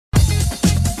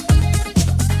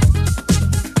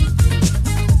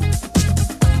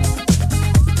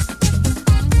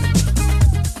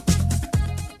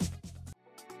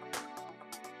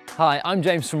Hi, I'm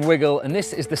James from Wiggle and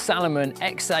this is the Salomon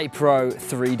XA Pro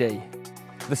 3D.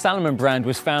 The Salomon brand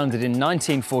was founded in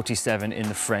 1947 in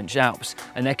the French Alps,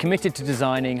 and they're committed to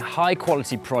designing high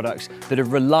quality products that are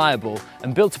reliable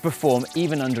and built to perform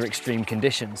even under extreme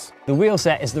conditions. The wheel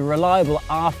set is the reliable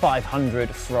R500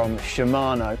 from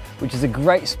Shimano, which is a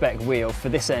great spec wheel for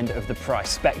this end of the price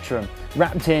spectrum.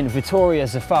 Wrapped in Vittoria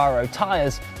Zafaro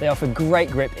tyres, they offer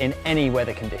great grip in any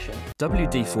weather condition.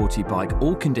 WD-40 Bike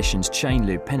All Conditions chain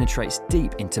lube penetrates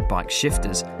deep into bike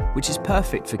shifters, which is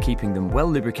perfect for keeping them well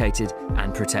lubricated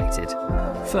and protected.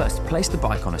 First, place the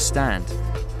bike on a stand.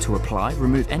 To apply,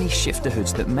 remove any shifter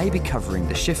hoods that may be covering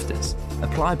the shifters.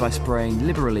 Apply by spraying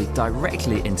liberally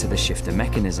directly into the shifter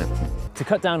mechanism. To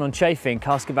cut down on chafing,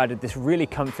 Cask have added this really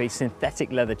comfy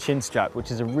synthetic leather chin strap, which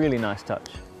is a really nice touch.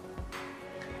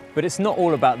 But it's not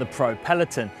all about the Pro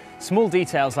Peloton. Small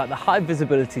details like the high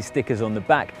visibility stickers on the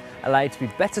back allow you to be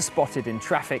better spotted in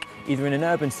traffic, either in an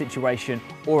urban situation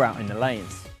or out in the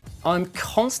lanes. I'm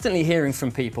constantly hearing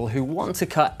from people who want to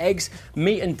cut eggs,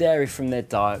 meat and dairy from their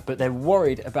diet, but they're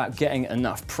worried about getting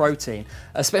enough protein,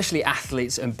 especially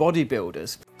athletes and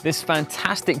bodybuilders. This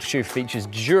fantastic shoe features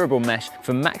durable mesh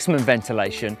for maximum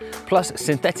ventilation, plus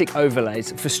synthetic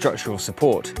overlays for structural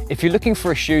support. If you're looking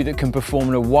for a shoe that can perform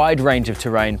in a wide range of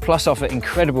terrain, plus offer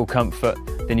incredible comfort,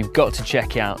 then you've got to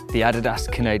check out the Adidas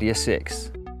Canadia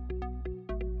 6.